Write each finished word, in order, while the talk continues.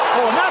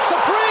Oh, and that's a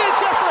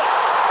brilliant effort.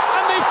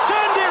 And they've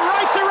turned it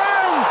right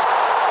around.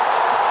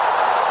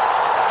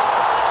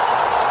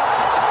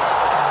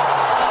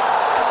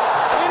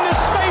 In the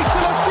space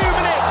of a few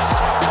minutes,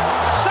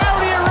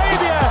 Saudi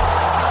Arabia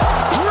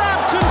grab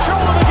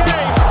control of the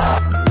game.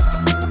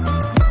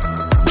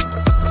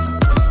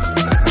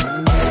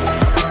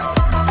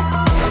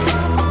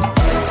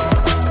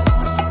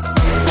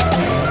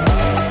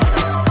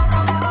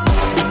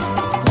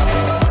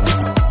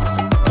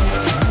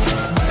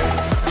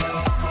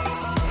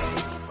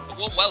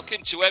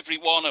 Welcome to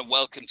everyone and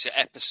welcome to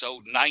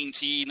episode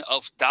 19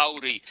 of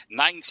Dawri.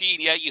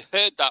 19, yeah, you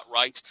heard that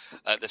right.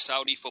 The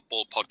Saudi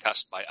football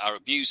podcast by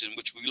Arab News, in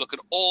which we look at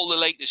all the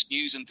latest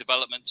news and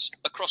developments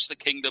across the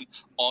kingdom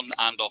on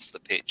and off the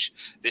pitch.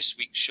 This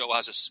week's show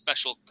has a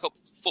special cup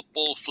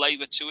football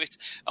flavour to it,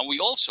 and we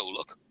also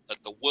look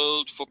at the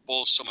World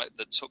Football Summit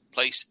that took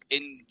place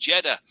in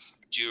Jeddah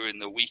during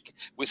the week.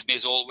 With me,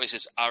 as always,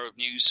 is Arab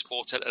News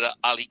Sports Editor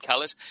Ali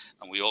Khaled,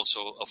 and we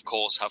also, of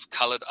course, have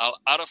Khaled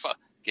Alarafah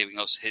giving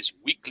us his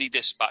weekly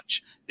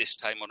dispatch, this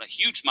time on a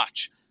huge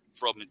match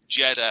from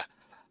Jeddah.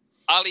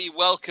 Ali,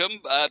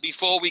 welcome.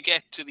 Before we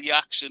get to the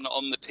action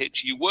on the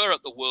pitch, you were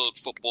at the World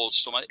Football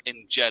Summit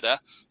in Jeddah.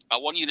 I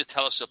want you to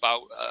tell us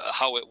about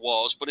how it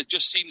was, but it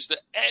just seems that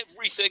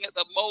everything at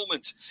the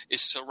moment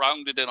is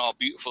surrounded in our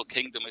beautiful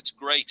kingdom. It's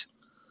great.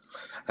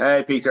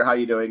 Hey, Peter, how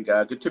you doing?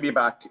 Good to be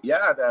back.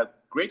 Yeah,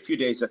 great few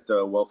days at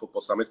the World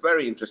Football Summit.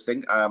 Very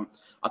interesting.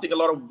 I think a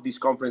lot of these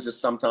conferences,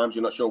 sometimes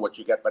you're not sure what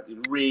you get, but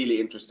really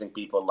interesting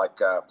people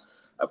like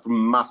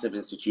from massive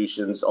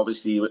institutions,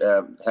 obviously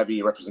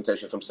heavy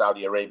representation from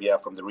Saudi Arabia,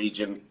 from the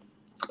region,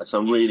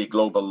 some really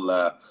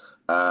global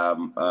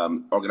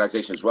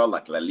organizations as well,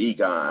 like La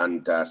Liga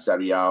and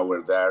Serie A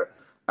were there.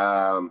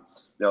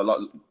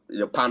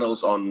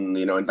 Panels on,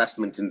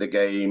 investment in the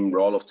game,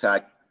 role of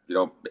tech,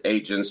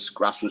 agents,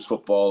 grassroots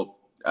football,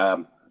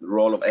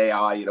 role of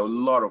AI, a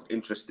lot of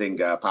interesting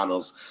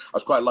panels. I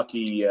was quite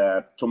lucky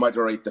to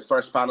moderate the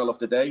first panel of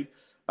the day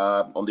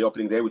on the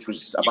opening day, which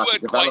was about You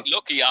weren't quite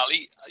lucky,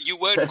 Ali. You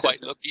weren't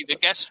quite lucky. The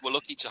guests were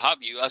lucky to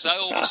have you. As I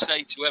always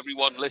say to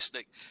everyone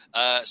listening,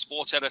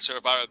 sports editor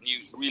of Arab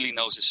News really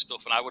knows his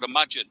stuff, and I would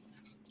imagine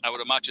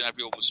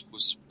everyone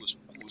was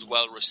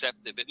well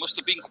receptive. It must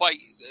have been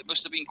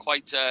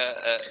quite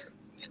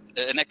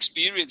an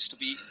experience to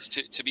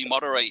be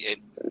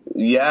moderating.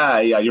 Yeah,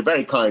 you're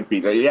very kind,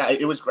 Peter. Yeah,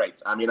 it was great.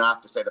 I mean, I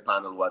have to say the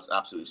panel was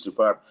absolutely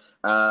superb.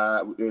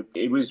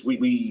 It was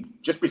we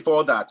just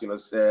before that,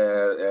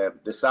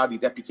 the Saudi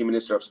Deputy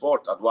Minister of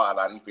Sport, Khaled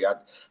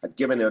Alarafah, had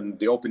given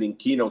the opening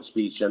keynote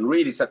speech and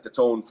really set the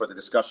tone for the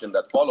discussion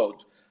that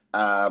followed.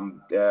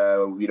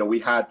 We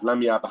had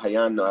Lamia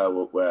Bahayan,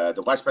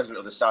 the Vice President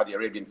of the Saudi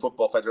Arabian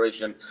Football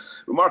Federation,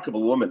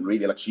 remarkable woman,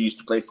 really. Like, she used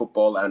to play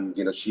football, and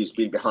she's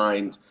been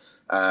behind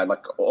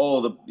like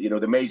all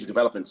the major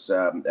developments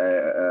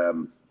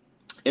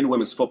in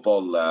women's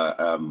football,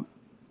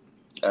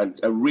 and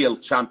a real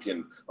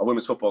champion of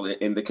women's football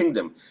in the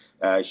kingdom.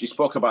 She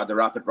spoke about the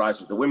rapid rise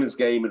of the women's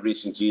game in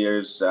recent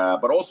years,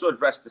 but also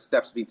addressed the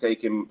steps being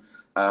taken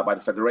by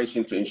the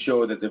federation to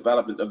ensure the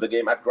development of the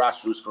game at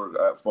grassroots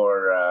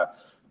for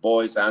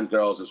boys and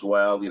girls as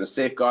well.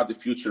 Safeguard the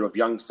future of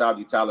young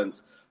Saudi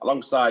talent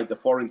alongside the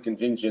foreign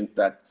contingent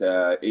that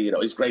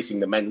is gracing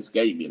the men's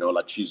game.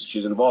 Like she's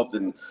involved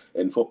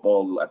in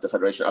football at the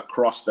federation,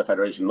 across the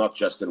federation, not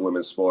just in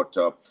women's sport.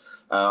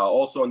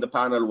 Also on the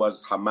panel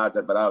was Hamad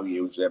Al-Barawi,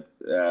 who's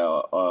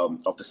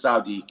of the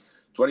Saudi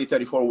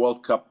 2034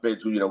 World Cup bid.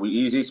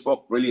 He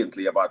spoke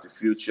brilliantly about the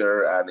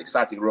future and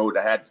exciting road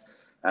ahead.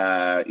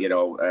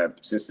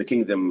 Since the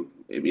kingdom,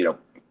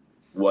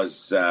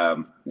 was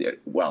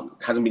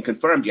hasn't been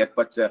confirmed yet,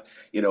 but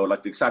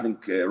like the exciting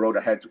road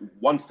ahead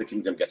once the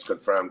kingdom gets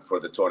confirmed for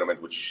the tournament,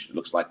 which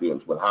looks likely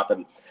will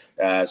happen.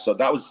 So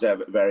that was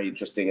very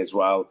interesting as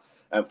well.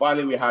 And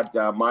finally, we had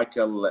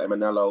Michael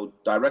Emanello,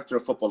 Director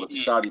of Football at the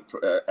Saudi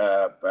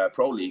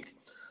Pro League.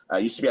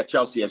 Used to be at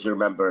Chelsea, as you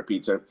remember,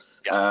 Peter.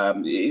 Yeah.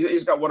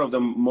 He's got one of the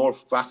more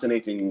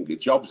fascinating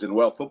jobs in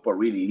world football,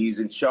 really. He's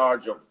in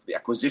charge of the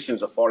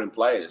acquisitions of foreign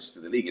players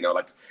to the league.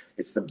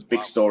 It's the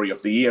big story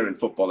of the year in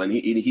football. And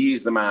he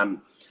is the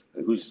man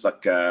who's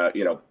like,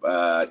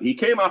 he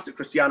came after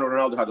Cristiano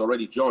Ronaldo had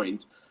already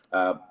joined,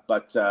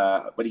 but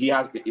he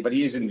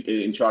is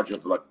in charge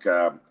of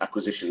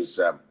acquisitions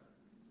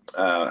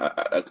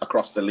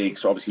across the league.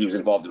 So obviously he was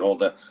involved in all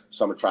the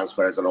summer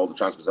transfers and all the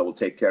transfers that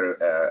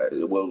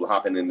will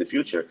happen in the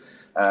future.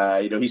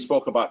 He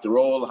spoke about the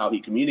role, how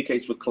he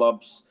communicates with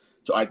clubs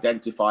to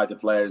identify the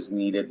players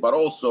needed, but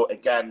also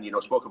again,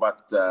 spoke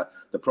about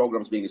the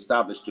programs being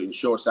established to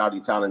ensure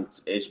Saudi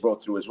talent is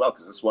brought through as well,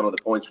 because that's one of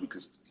the points we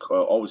could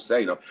always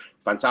say,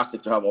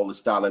 fantastic to have all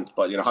this talent,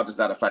 but how does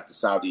that affect the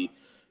Saudi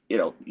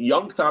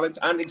young talent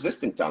and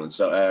existing talent,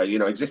 so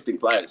existing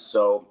players.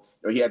 So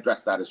he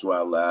addressed that as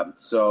well.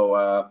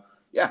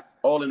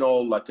 All in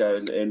all, like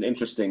an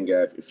interesting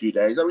few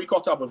days. And we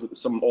caught up with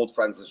some old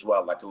friends as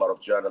well, like a lot of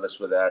journalists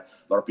were there, a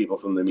lot of people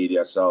from the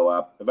media. So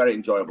a very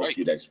enjoyable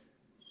few days.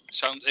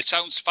 It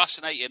sounds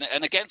fascinating,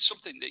 and again,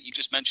 something that you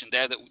just mentioned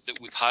there that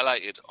we've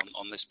highlighted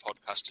on this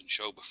podcast and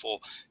show before.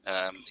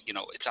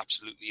 It's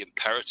absolutely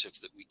imperative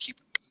that we keep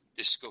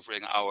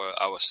discovering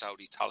our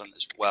Saudi talent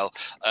as well.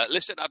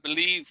 Listen, I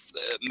believe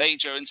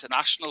major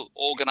international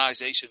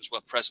organisations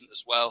were present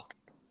as well.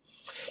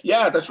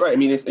 Yeah, that's right. I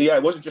mean,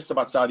 it wasn't just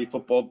about Saudi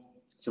football.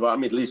 It's about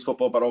Middle East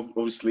football, but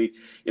obviously,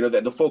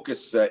 the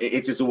focus,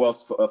 it is the World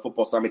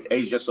Football Summit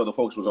Asia, so the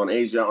focus was on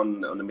Asia,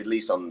 on the Middle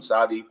East, on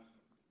Saudi.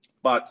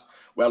 But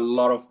we had a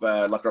lot of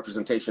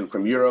representation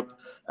from Europe,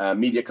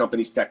 media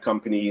companies, tech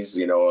companies,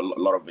 a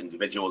lot of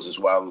individuals as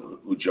well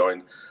who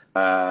joined.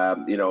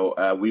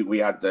 We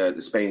had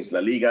Spain's La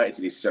Liga,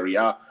 Italy's Serie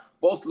A,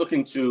 both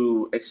looking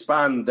to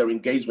expand their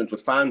engagement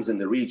with fans in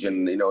the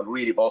region, and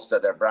really bolster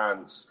their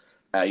brands,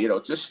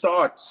 to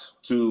start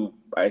to,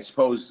 I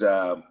suppose,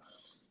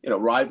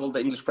 rival the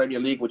English Premier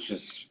League, which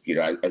is,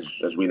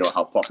 as we know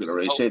how popular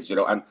it is,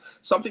 and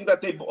something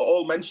that they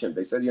all mentioned.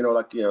 They said,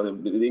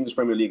 the English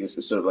Premier League is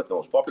sort of like the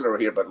most popular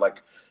here, but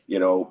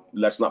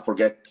let's not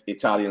forget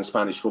Italian,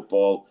 Spanish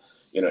football,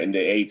 in the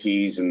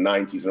 80s and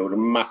 90s, were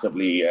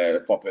massively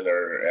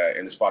popular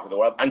in this part of the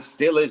world, and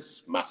still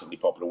is massively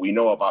popular. We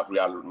know about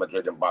Real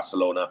Madrid and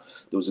Barcelona.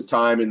 There was a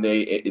time in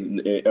late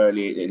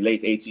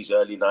 80s,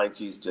 early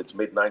 90s to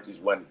mid 90s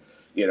when,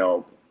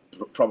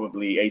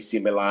 probably AC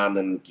Milan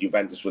and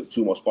Juventus were the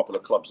two most popular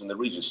clubs in the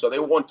region. So they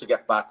want to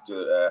get back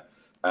to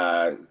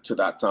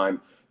that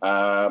time.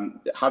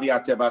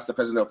 Javier Tebas, the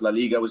president of La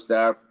Liga, was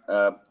there.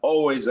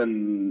 Always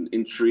an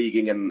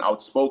intriguing and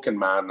outspoken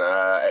man.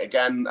 I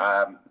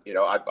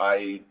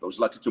was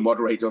lucky to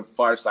moderate a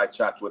fireside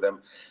chat with him,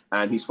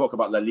 and he spoke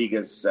about La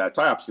Liga's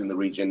tie-ups in the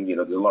region.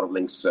 There's a lot of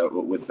links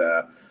with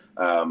the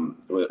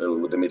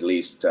Middle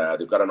East.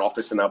 They've got an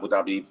office in Abu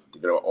Dhabi.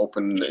 They're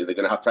going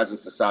to have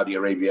presence in Saudi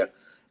Arabia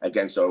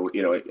again. So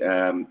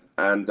one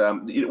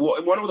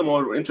of the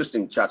more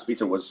interesting chats,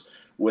 Peter, was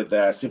with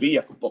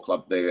Sevilla Football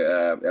Club,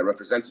 the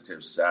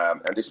representatives,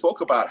 and they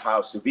spoke about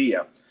how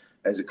Sevilla,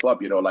 as a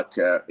club,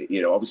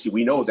 obviously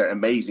we know their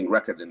amazing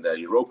record in the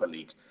Europa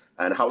League,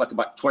 and how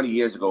about 20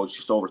 years ago,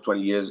 just over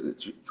 20 years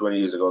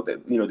ago,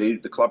 that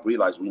the club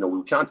realized we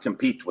can't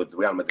compete with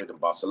Real Madrid and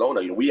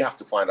Barcelona. We have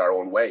to find our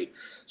own way.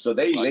 So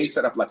they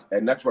set up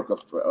a network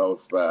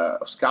of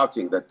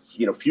scouting that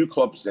few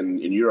clubs in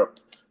Europe,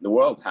 the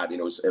world had.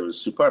 It was a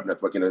superb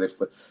network.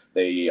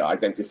 They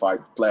identified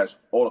players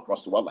all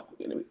across the world.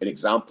 An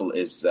example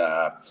is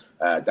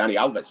Dani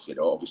Alves.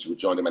 Obviously we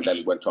joined him and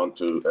then went on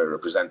to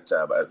represent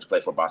to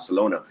play for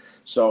Barcelona.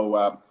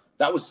 So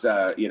that was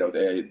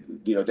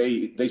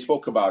they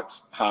spoke about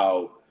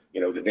how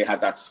they had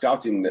that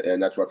scouting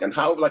network and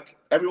how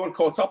everyone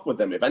caught up with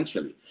them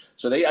eventually.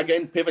 So they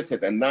again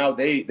pivoted, and now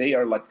they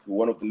are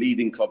one of the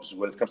leading clubs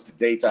when it comes to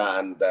data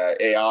and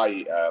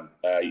AI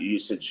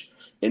usage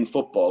in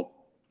football.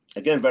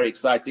 Again, very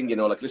exciting,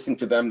 listening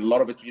to them. A lot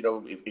of it,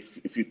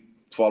 if you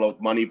followed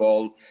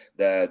Moneyball,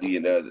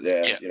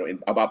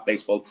 about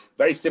baseball,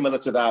 very similar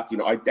to that,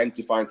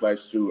 identifying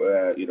players through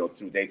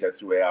data,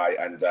 through AI,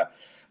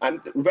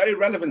 and very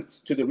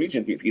relevant to the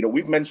region.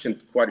 We've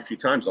mentioned quite a few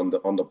times on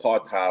the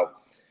pod how,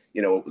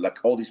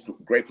 all these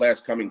great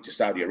players coming to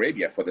Saudi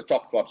Arabia for the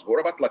top clubs.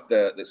 What about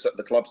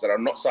the clubs that are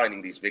not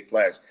signing these big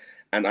players?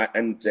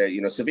 And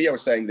Sevilla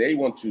was saying they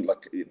want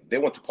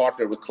to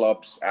partner with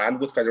clubs and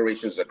with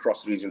federations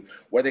across the region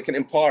where they can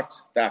impart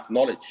that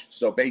knowledge.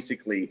 So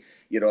basically,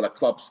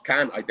 clubs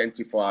can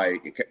identify,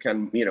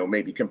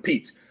 maybe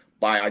compete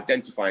by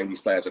identifying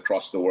these players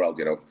across the world.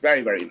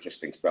 Very, very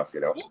interesting stuff.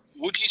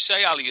 Would you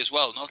say, Ali, as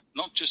well,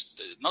 not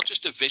just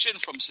a vision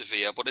from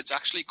Sevilla, but it's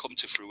actually come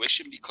to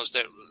fruition because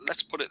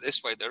let's put it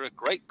this way, they're a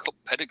great cup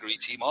pedigree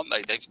team, aren't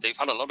they? They've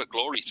had a lot of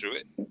glory through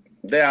it.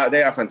 They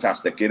are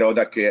fantastic. Their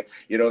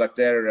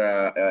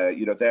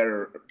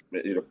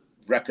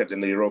record in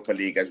the Europa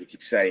League, as we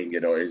keep saying,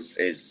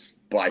 is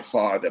by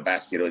far the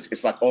best.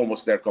 It's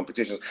almost their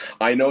competition.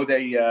 I know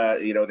they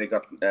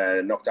got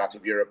knocked out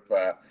of Europe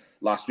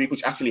last week,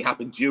 which actually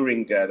happened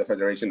during the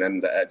federation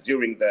and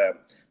during the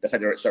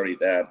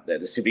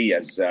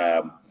Sevilla's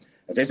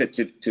visit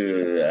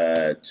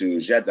to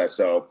Jeddah.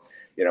 So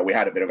we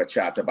had a bit of a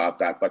chat about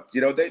that. But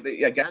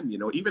they again,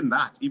 even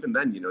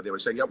then, they were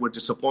saying, yeah, we're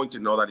disappointed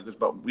and all that. He goes,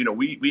 but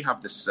we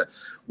have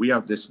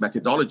this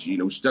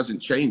methodology, which doesn't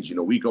change.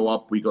 We go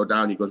up, we go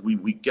down. He goes,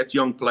 we get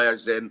young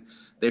players in,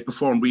 they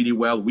perform really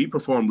well, we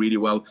perform really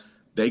well,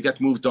 they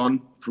get moved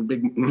on from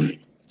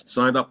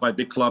signed up by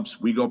big clubs.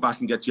 We go back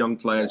and get young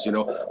players,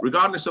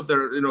 regardless of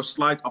their,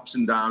 slight ups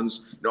and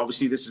downs.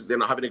 Obviously they're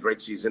not having a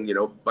great season,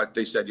 but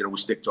they said, we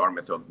stick to our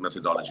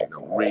methodology.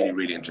 Really,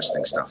 really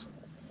interesting stuff.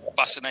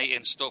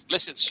 Fascinating stuff.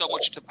 Listen, so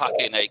much to pack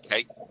in,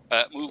 AK.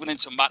 Moving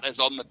into matters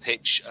on the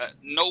pitch,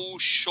 no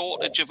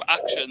shortage of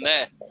action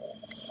there.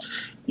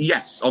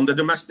 Yes, on the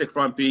domestic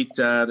front, Pete,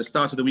 the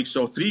start of the week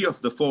saw 3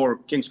 of the 4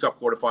 Kings Cup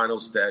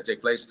quarterfinals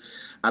take place.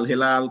 Al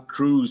Hilal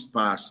cruised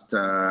past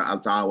Al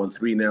Ta'awan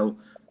 3-0.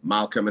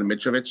 Malcolm and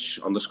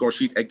Mitrovic on the score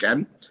sheet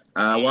again.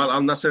 While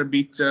Al Nassr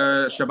beat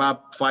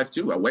Shabab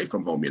 5-2 away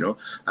from home,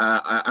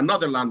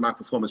 Another landmark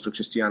performance for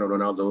Cristiano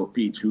Ronaldo,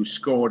 Pete, who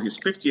scored his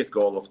 50th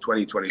goal of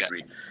 2023.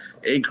 Yeah.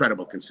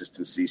 Incredible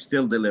consistency,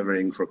 still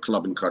delivering for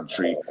club and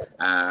country,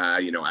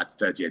 at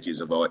 38 years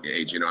of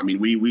age.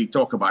 We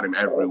talk about him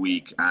every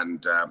week,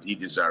 and he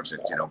deserves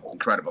it.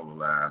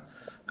 Incredible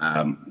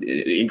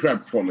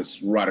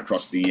performance right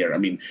across the year.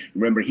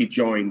 Remember he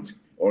joined,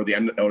 or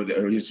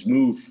his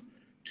move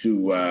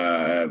to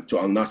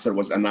Al Nassr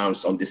was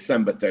announced on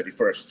December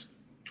 31st,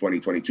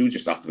 2022,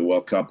 just after the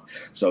World Cup.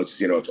 So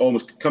it's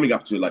almost coming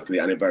up to like the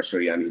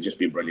anniversary, and he's just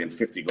been brilliant.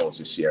 50 goals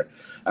this year.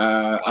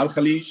 Al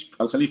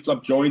Khalid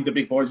Club joined the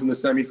big boys in the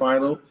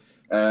semi-final.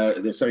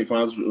 The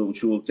semi-finals,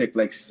 which will take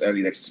place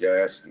early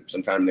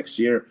sometime next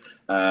year.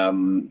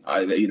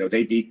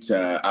 They beat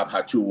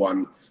Abha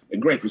 2-1. A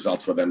great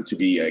result for them to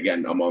be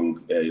again among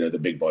the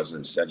big boys,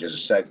 as I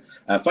just said.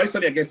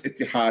 Faisal against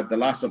Ittihad, the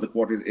last of the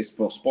quarters, is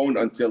postponed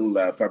until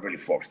February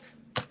 4th.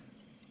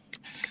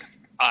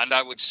 And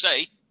I would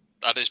say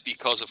that is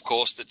because, of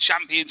course, the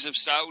champions of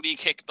Saudi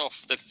kicked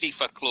off the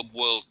FIFA Club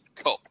World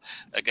Cup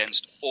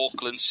against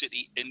Auckland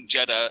City in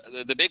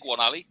Jeddah, the big one,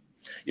 Ali.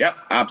 Yeah,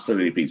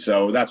 absolutely, Pete.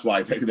 So that's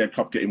why their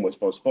cup game was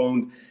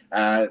postponed.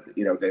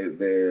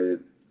 The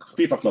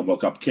FIFA Club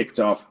World Cup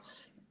kicked off.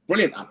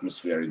 Brilliant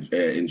atmosphere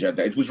in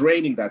Jeddah. It was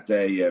raining that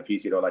day,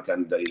 Pete.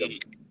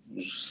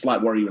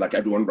 Slight worry, like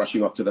everyone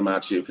rushing up to the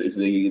match if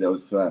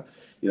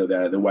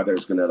the weather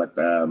is going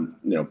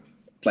to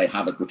play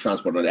havoc with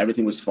transport, and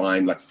everything was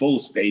fine. Like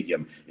full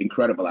stadium,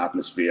 incredible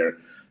atmosphere.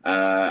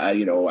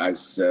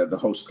 As the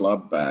host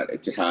club,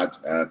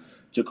 Ittihad,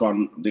 took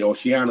on the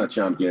Oceania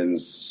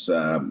champions,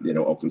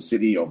 Auckland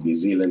City of New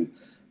Zealand.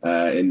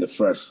 In the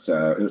first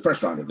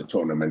round of the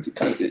tournament,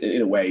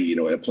 in a way,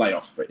 a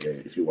playoff,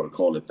 if you want to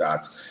call it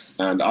that.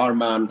 And our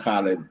man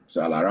Khaled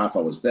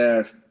Alarafah was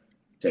there.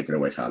 Take it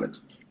away, Khaled.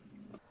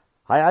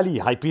 Hi, Ali.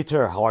 Hi,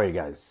 Peter. How are you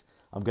guys?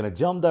 I'm going to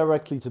jump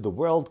directly to the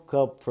World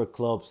Cup for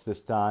clubs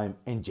this time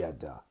in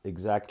Jeddah,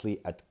 exactly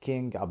at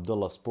King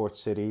Abdullah Sports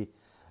City,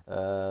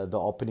 the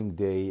opening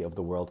day of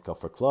the World Cup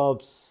for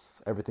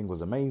clubs. Everything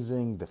was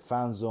amazing. The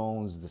fan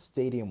zones, the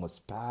stadium was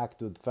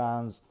packed with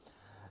fans.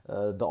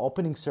 The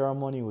opening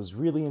ceremony was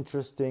really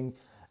interesting.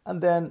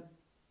 And then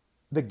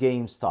the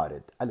game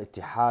started.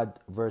 Al-Ittihad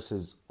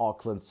versus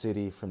Auckland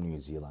City from New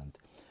Zealand.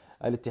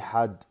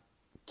 Al-Ittihad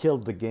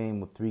killed the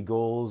game with 3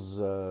 goals.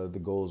 The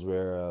goals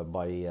were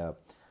by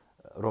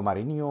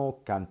Romarinho,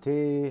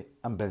 Kante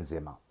and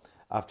Benzema.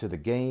 After the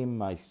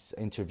game, I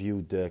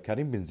interviewed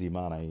Karim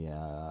Benzema and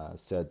I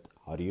said,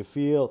 how do you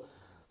feel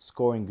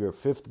scoring your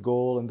 5th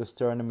goal in this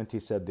tournament? He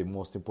said the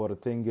most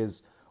important thing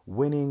is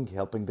winning,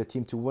 helping the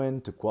team to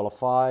win, to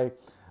qualify.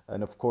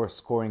 And of course,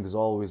 scoring is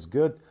always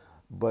good,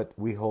 but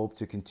we hope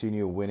to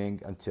continue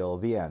winning until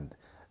the end.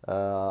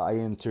 I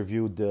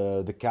interviewed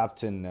the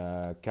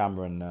captain,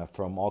 Cameron,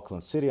 from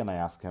Auckland City, and I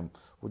asked him,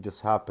 what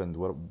just happened?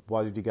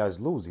 Why did you guys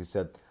lose? He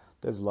said,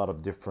 there's a lot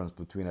of difference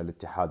between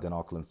Al-Ittihad and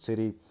Auckland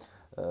City.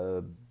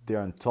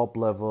 They're on top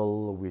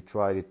level. We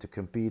tried to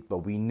compete, but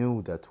we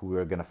knew that we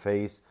were going to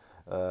face.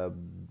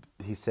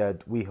 He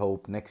said, we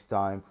hope next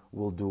time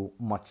we'll do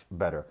much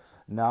better.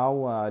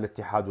 Now,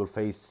 Al-Ittihad will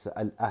face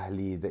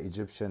Al-Ahli, the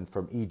Egyptian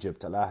from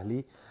Egypt,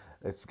 Al-Ahli.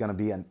 It's going to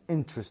be an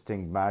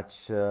interesting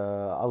match.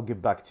 I'll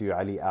get back to you,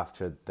 Ali,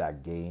 after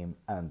that game,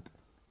 and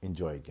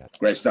enjoy it, guys.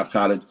 Great stuff,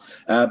 Khaled.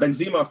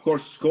 Benzema, of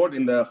course, scored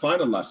in the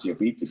final last year,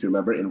 Pete, if you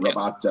remember, in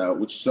Rabat,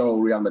 which saw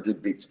Real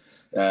Madrid beat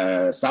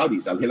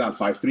Saudis, Al-Hilal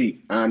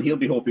 5-3. And he'll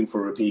be hoping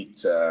for a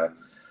repeat,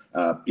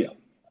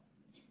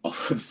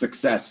 of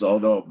success,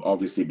 although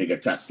obviously bigger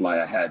tests lie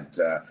ahead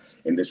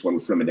in this one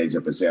with Fluminense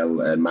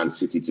Brazil and Man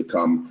City to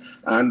come,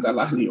 and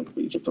Al-Ahli of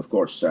Egypt, of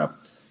course.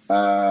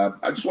 I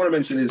just want to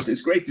mention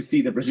it's great to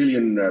see the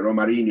Brazilian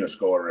Romarinho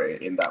score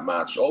in that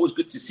match. Always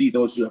good to see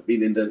those who have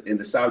been in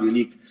the Saudi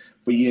League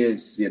for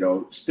years,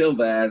 still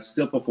there,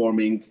 still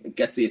performing,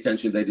 get the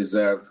attention they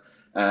deserved.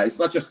 It's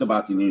not just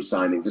about the new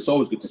signings. It's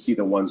always good to see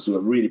the ones who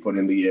have really put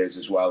in the years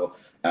as well,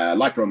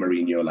 like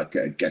Romarinho,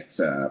 get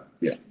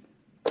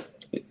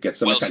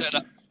some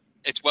attention.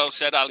 It's well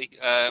said, Ali.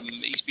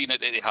 He's been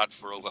at Ittihad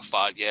for over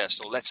 5 years,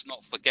 so let's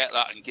not forget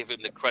that and give him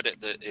the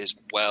credit that is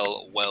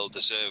well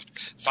deserved.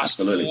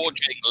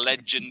 Fast-forging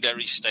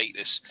legendary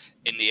status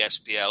in the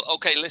SPL.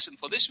 Okay, listen,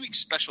 for this week's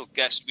special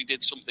guest, we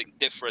did something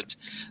different.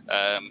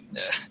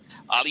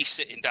 Ali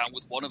sitting down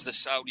with one of the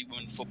Saudi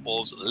women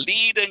football's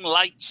leading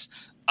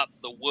lights at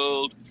the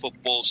World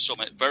Football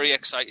Summit. Very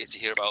excited to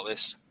hear about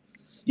this.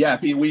 Yeah,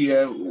 we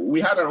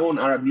had our own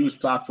Arab news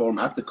platform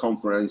at the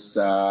conference,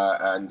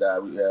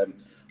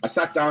 I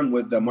sat down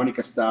with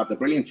Monika Staab, the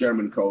brilliant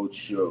German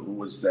coach who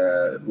was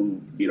the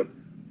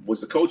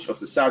coach of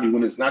the Saudi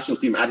women's national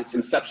team at its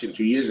inception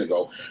 2 years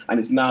ago, and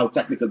is now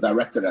technical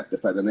director at the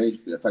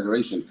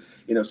federation.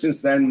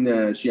 Since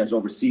then she has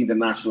overseen the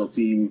national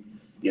team.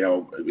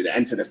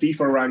 Enter the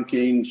FIFA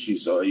ranking.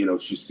 She's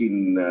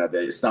seen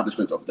the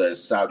establishment of the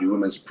Saudi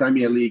Women's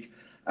Premier League.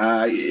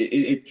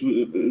 It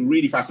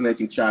really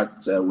fascinating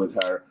chat with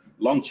her.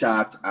 long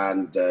chat,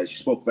 and she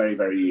spoke very,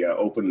 very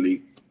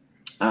openly.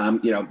 I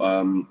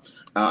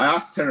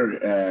asked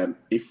her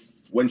if,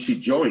 when she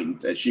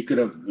joined, she could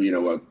have,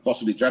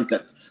 possibly dreamt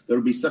that there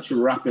would be such a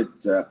rapid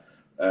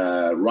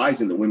rise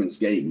in the women's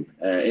game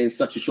in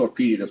such a short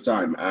period of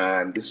time,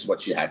 and this is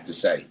what she had to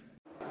say.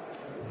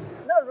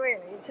 Not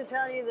really, to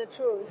tell you the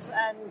truth.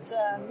 And,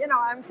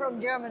 I'm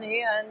from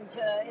Germany, and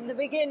in the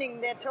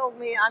beginning they told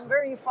me I'm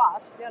very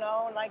fast,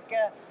 like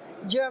a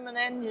German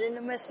engine in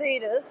a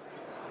Mercedes.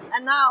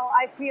 And now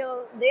I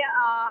feel they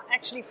are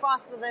actually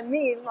faster than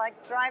me, like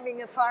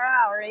driving a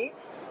Ferrari.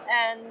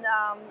 And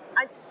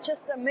it's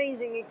just an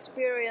amazing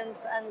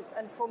experience.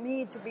 And for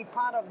me to be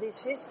part of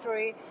this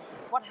history,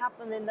 what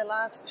happened in the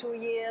last 2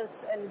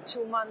 years and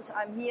 2 months,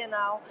 I'm here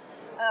now.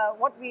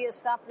 What we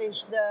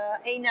established, the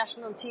A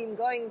national team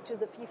going to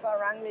the FIFA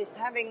rank list,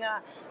 having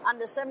a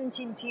under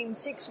 17 team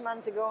 6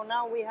 months ago.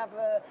 Now we have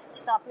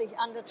established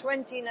under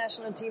 20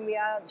 national team. We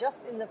are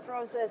just in the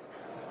process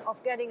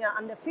of getting an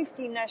under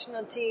 15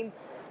 national team.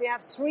 We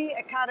have 3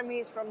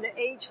 academies from the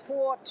age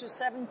 4 to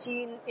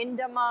 17 in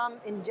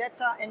Dammam, in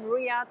Jeddah, and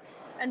Riyadh.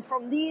 And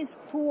from these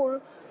pool,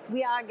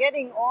 we are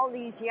getting all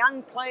these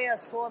young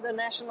players for the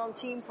national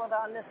team, for the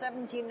under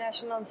 17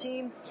 national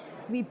team.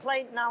 We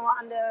played now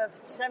under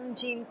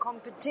 17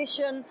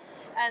 competition,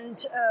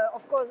 and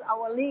of course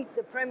our league,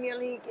 the Premier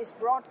League, is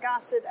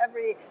broadcasted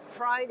every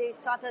Friday,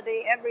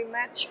 Saturday. Every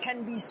match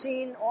can be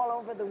seen all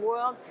over the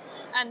world,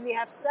 and we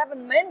have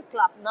 7 men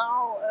club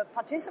now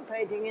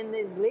participating in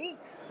this league,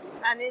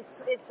 and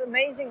it's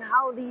amazing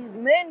how these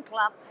men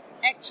club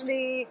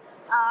actually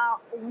are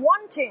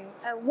wanting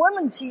a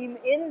women team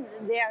in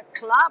their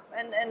club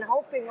and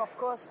hoping, of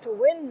course, to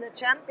win the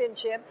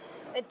championship.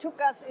 It took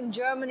us in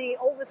Germany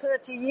over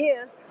 30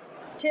 years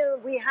till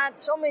we had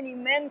so many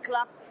men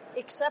club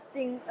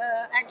accepting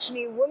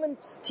actually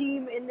women's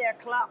team in their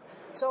club.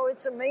 So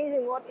it's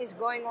amazing what is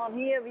going on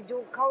here. We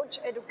do coach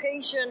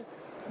education.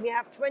 We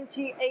have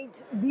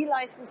 28 B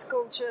license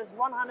coaches,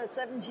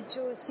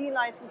 172 C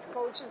license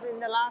coaches in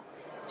the last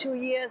 2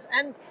 years,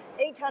 and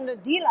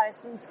 800 D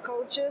license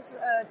coaches,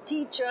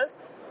 teachers,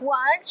 who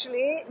are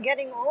actually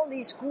getting all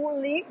these school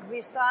league.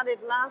 We started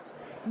last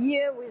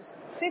year with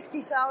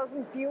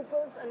 50,000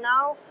 pupils, and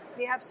now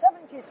we have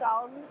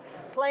 70,000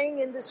 playing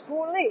in the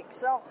school league.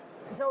 So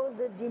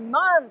the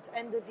demand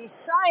and the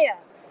desire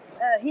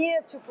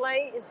here to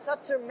play is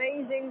such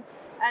amazing,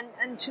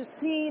 and to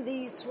see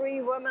these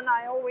 3 women,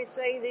 I always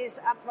say this,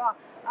 Atwa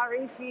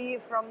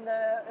Arifi from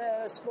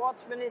the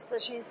sports minister,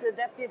 she's the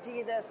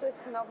deputy, the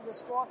assistant of the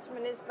sports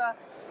minister,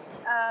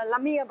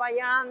 Lamia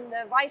Bayan,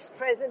 the vice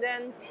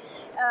president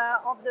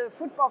of the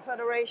Football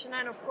Federation,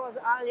 and of course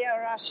Alia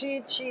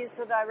Rashid, she's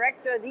the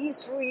director.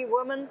 These 3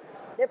 women,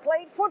 they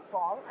played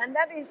football, and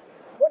that is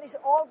what is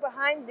all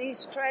behind this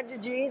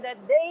strategy, that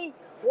they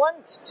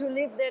want to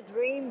live their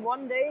dream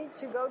one day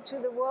to go to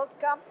the World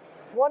Cup,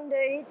 one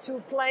day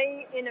to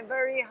play in a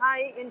very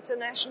high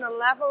international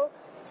level.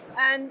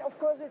 And of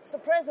course it's the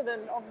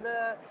president of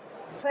the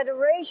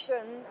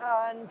federation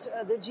and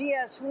the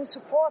GS who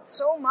support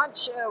so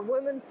much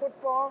women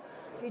football.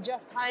 We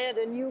just hired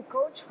a new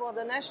coach for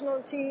the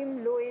national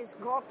team, Luis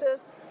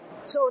Cortes.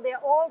 So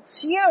they're all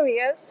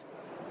serious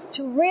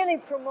to really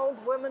promote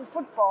women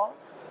football,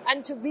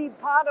 and to be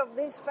part of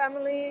this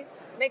family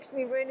makes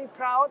me really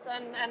proud,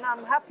 and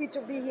I'm happy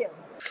to be here.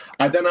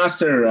 I then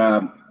asked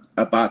her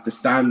about the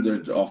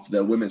standard of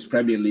the Women's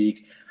Premier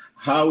League,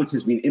 how it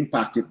has been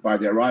impacted by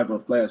the arrival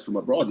of players from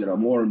abroad.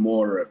 More and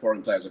more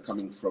foreign players are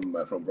coming from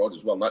abroad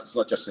as well. It's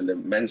not just in the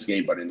men's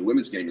game, but in the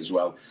women's game as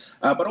well.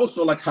 But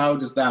also, how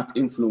does that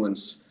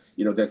influence,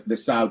 the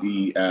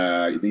Saudi,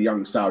 the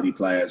young Saudi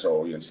players,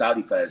 or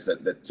Saudi players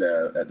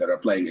that are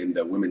playing in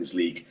the women's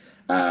league?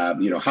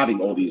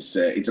 Having all these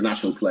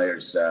international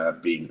players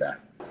being there.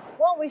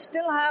 Well, we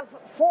still have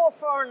 4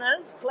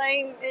 foreigners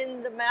playing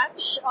in the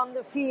match on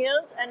the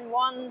field, and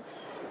 1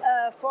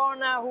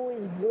 foreigner who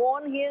is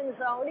born here in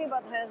Saudi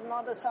but has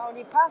not a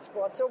Saudi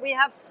passport. So we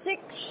have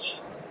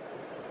 6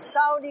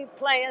 Saudi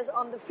players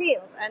on the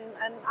field, and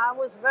I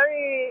was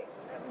very,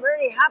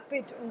 very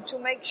happy to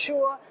make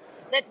sure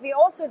that we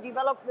also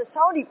develop the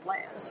Saudi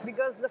players,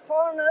 because the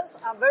foreigners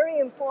are very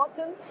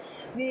important.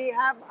 We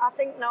have, I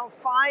think now,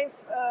 5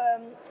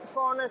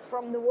 foreigners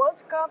from the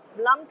World Cup.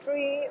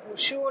 Lamtri,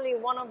 surely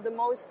one of the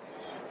most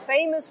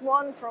famous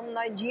one from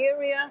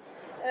Nigeria.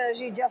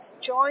 She just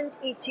joined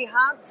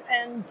Ittihad,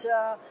 and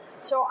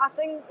so I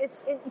think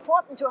it's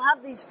important to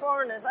have these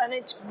foreigners, and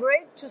it's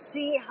great to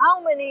see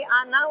how many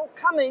are now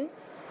coming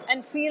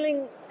and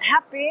feeling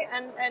happy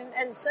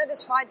and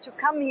satisfied to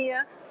come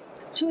here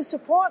to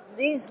support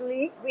this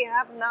league we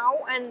have now,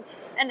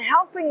 and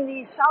helping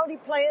these Saudi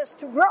players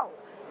to grow.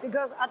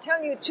 Because I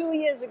tell you, 2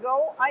 years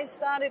ago, I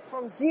started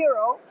from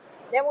zero.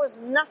 There was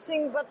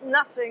nothing but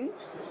nothing.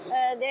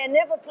 They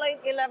never played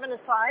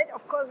 11-a-side.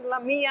 Of course,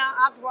 Lamia,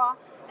 Adwa,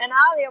 and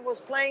Alia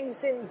was playing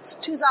since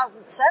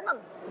 2007.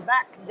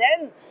 Back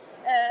then,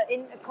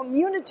 in a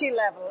community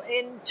level,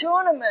 in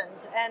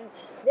tournament, and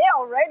they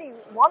already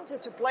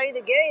wanted to play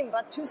the game,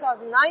 but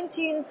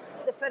 2019,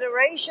 the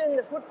federation,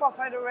 the Football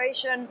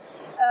Federation,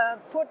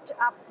 put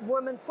up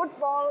women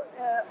football,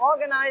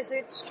 organized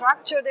it,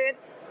 structured it,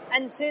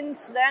 and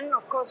since then,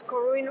 of course,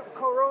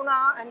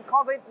 Corona and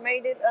COVID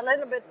made it a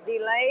little bit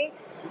delay.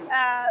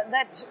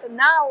 That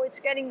now it's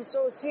getting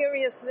so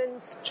serious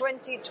since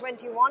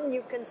 2021,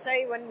 you can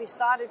say, when we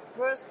started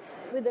first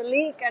with the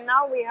league, and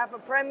now we have a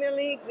Premier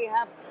League, we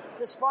have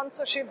the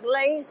sponsorship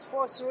Lay's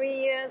for 3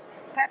 years,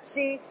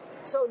 Pepsi.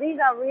 So these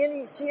are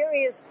really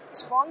serious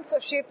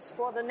sponsorships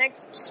for the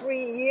next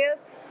 3 years.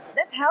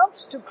 That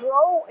helps to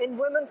grow in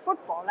women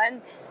football.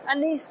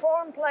 And these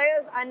foreign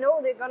players, I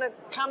know they're going to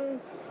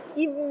come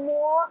even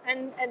more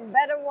and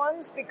better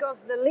ones,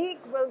 because the league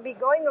will be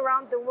going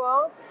around the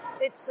world.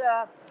 It's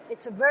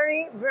a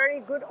very, very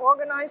good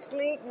organized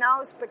league.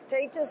 Now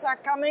spectators are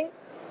coming.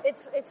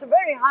 It's a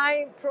very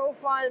high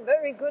profile,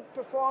 very good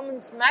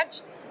performance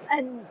match.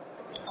 And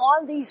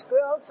all these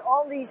girls,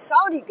 all these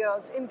Saudi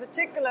girls in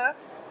particular,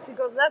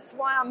 because that's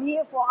why I'm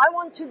here for, I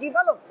want to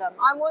develop them.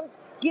 I want to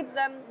give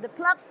them the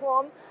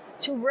platform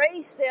to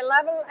raise their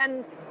level,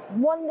 and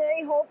one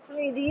day,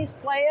 hopefully, these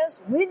players,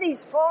 with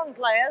these foreign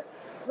players,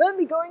 will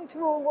be going to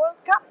a World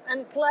Cup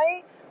and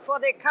play for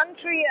their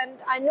country. And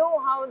I know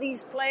how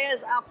these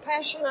players are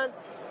passionate,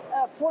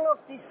 full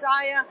of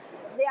desire.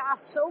 They are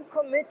so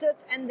committed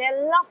and they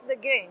love the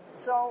game.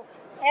 So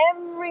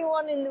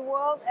everyone in the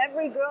world,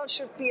 every girl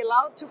should be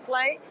allowed to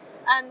play.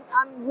 And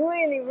I'm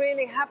really,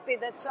 really happy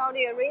that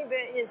Saudi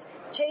Arabia is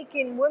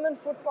taking women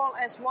football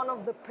as one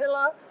of the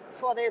pillars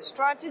for their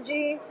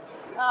strategy.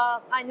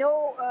 I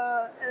know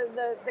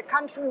the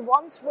country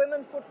wants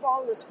women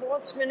football, the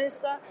sports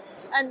minister.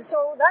 And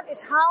so that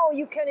is how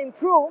you can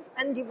improve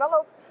and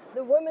develop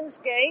the women's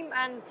game.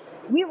 And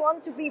we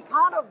want to be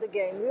part of the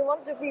game. We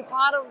want to be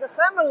part of the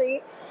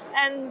family.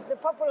 And the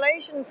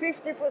population,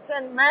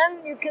 50%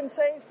 men, you can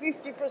say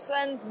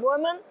 50%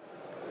 women.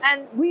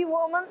 And we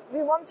women,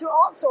 we want to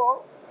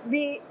also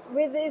be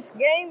with this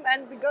game,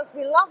 and because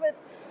we love it,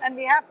 and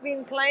we have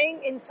been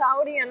playing in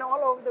Saudi and all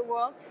over the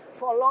world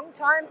for a long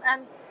time,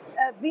 and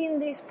being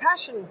this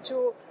passion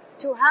to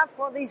have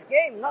for this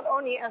game, not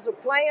only as a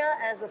player,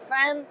 as a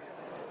fan,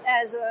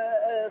 as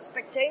a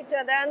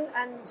spectator then.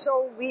 And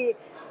so we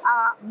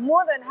are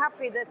more than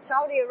happy that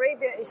Saudi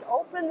Arabia is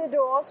open the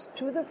doors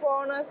to the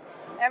foreigners.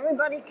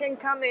 Everybody can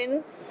come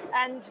in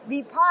and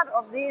be part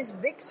of this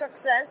big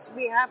success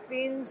we have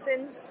been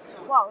since,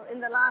 well, in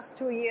the last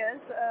 2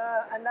 years,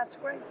 and that's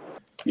great.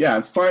 Yeah,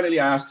 and finally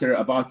I asked her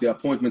about the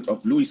appointment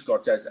of Luis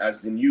Cortez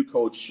as the new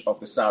coach of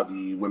the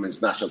Saudi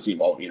women's national team.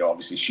 Oh,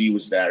 obviously she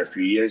was there a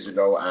few years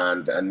ago,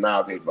 and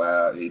now they've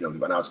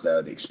announced the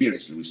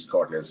experienced Luis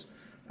Cortez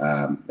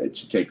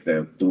to take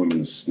the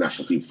women's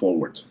national team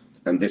forward.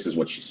 And this is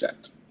what she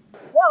said.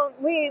 Well,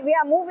 we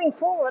are moving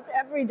forward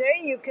every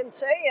day, you can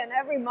say, and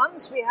every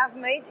month we have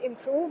made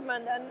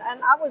improvement.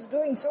 And I was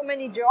doing so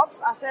many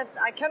jobs. I said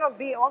I cannot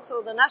be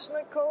also the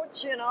national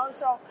coach,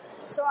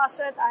 So I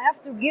said I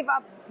have to give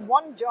up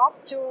one job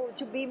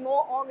to be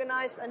more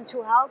organized and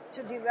to help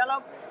to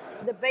develop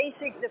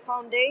the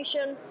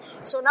foundation.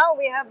 So now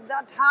we have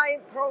that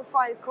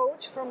high-profile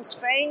coach from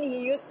Spain. He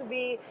used to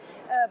be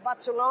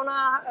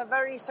Barcelona, a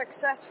very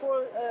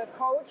successful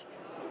coach.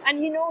 And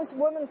he knows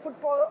women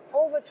football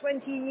over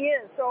 20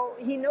 years, so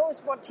he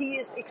knows what he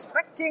is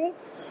expecting.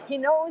 He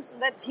knows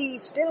that he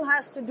still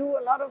has to do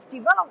a lot of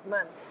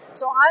development.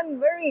 So I'm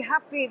very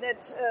happy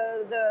that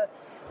the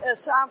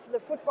SAFF,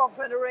 the Football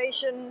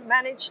Federation,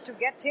 managed to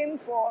get him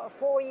for a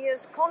 4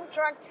 years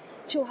contract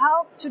to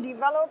help to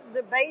develop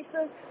the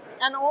basis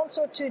and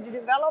also to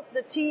develop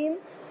the team.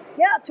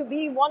 Yeah, to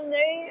be one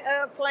day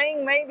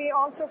playing maybe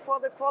also for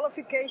the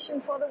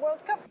qualification for the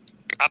World Cup.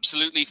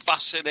 Absolutely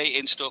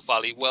fascinating stuff,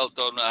 Ali. Well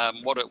done.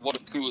 What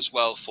a coup as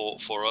well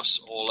for us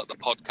all at the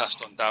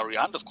podcast on Dawri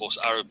and, of course,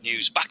 Arab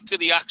News. Back to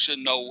the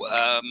action, though.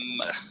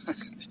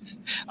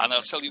 And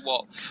I'll tell you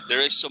what,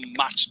 there is some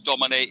match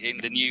dominating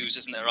the news,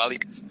 isn't there, Ali?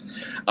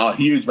 A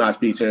huge match,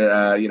 Peter.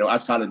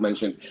 As Khaled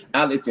mentioned,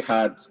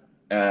 Al-Ittihad,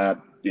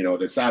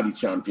 the Saudi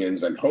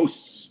champions and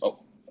hosts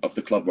of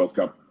the Club World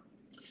Cup,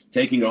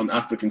 taking on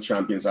African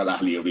champions Al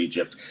Ahly of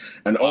Egypt,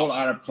 an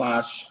all-Arab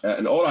clash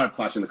in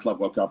the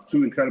Club World Cup.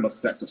 Two incredible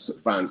sets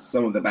of fans,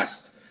 some of the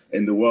best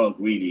in the world,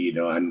 really.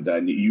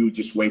 And you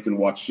just wait and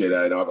watch it.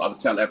 I would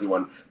tell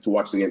everyone to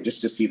watch the game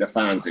just to see the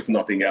fans, if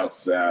nothing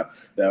else.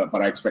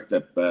 But I expect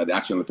that the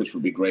action on the pitch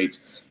will be great.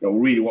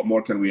 Really, what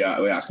more can we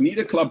ask?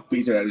 Neither club,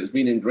 Peter, has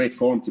been in great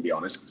form, to be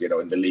honest.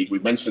 In the league,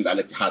 we've mentioned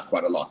Al-Ittihad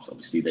quite a lot.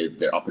 Obviously,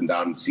 they're up and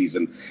down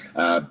season,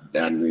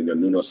 and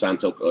Nuno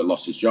Santo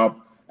lost his job.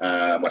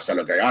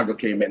 Marcelo Gallardo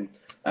came in,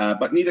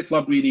 but neither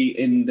club really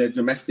in the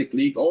domestic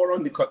league or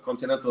on the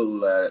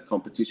continental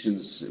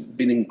competitions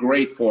been in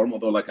great form,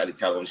 although like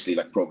Al-Ittihad obviously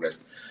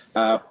progressed.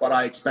 But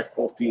I expect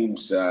both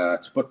teams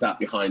to put that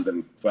behind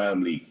them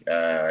firmly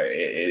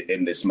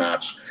in this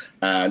match.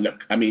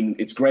 Look, I mean,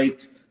 it's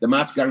great. The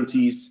match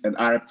guarantees an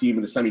Arab team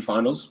in the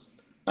semi-finals.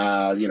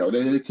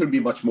 There could be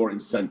much more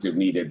incentive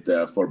needed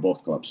for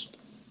both clubs.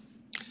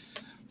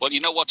 Well,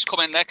 you know what's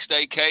coming next,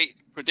 AK?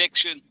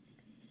 Prediction?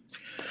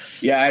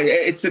 Yeah,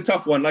 it's a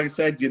tough one. Like I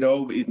said,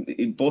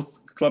 in both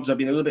clubs have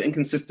been a little bit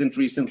inconsistent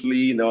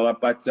recently,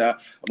 but I'm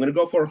going to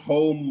go for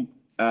home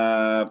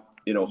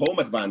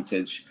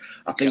advantage.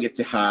 I think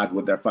Ittihad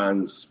with their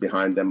fans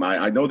behind them.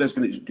 I know there's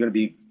going to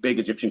be big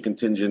Egyptian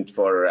contingent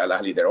for Al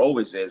Ahly. There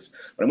always is,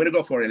 but I'm going to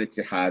go for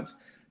Al-Ittihad.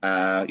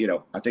 I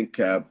think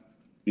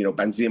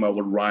Benzema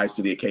will rise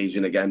to the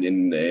occasion again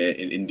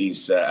in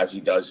these as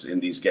he does in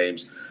these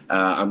games.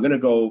 I'm going to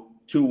go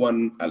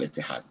 2-1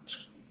 Al-Ittihad.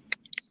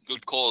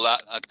 Good call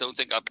that. I don't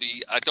think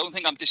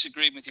I'm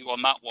disagreeing with you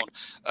on that one.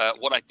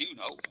 What I do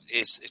know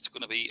is it's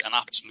going to be an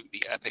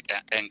absolutely epic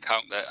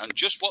encounter, and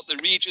just what the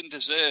region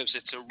deserves.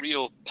 It's a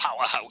real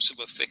powerhouse of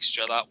a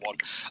fixture, that one.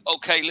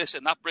 Okay,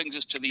 listen, that brings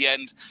us to the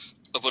end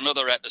of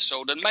another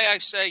episode, and may I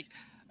say,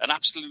 an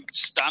absolute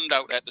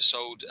standout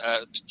episode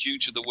due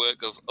to the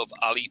work of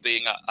Ali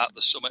being at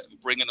the summit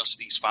and bringing us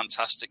these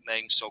fantastic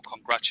names. So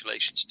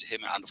congratulations to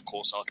him and, of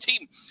course, our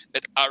team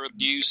at Arab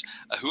News.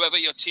 Whoever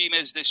your team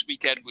is this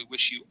weekend, we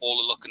wish you all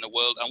the luck in the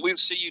world. And we'll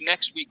see you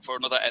next week for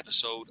another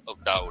episode of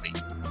Dawri.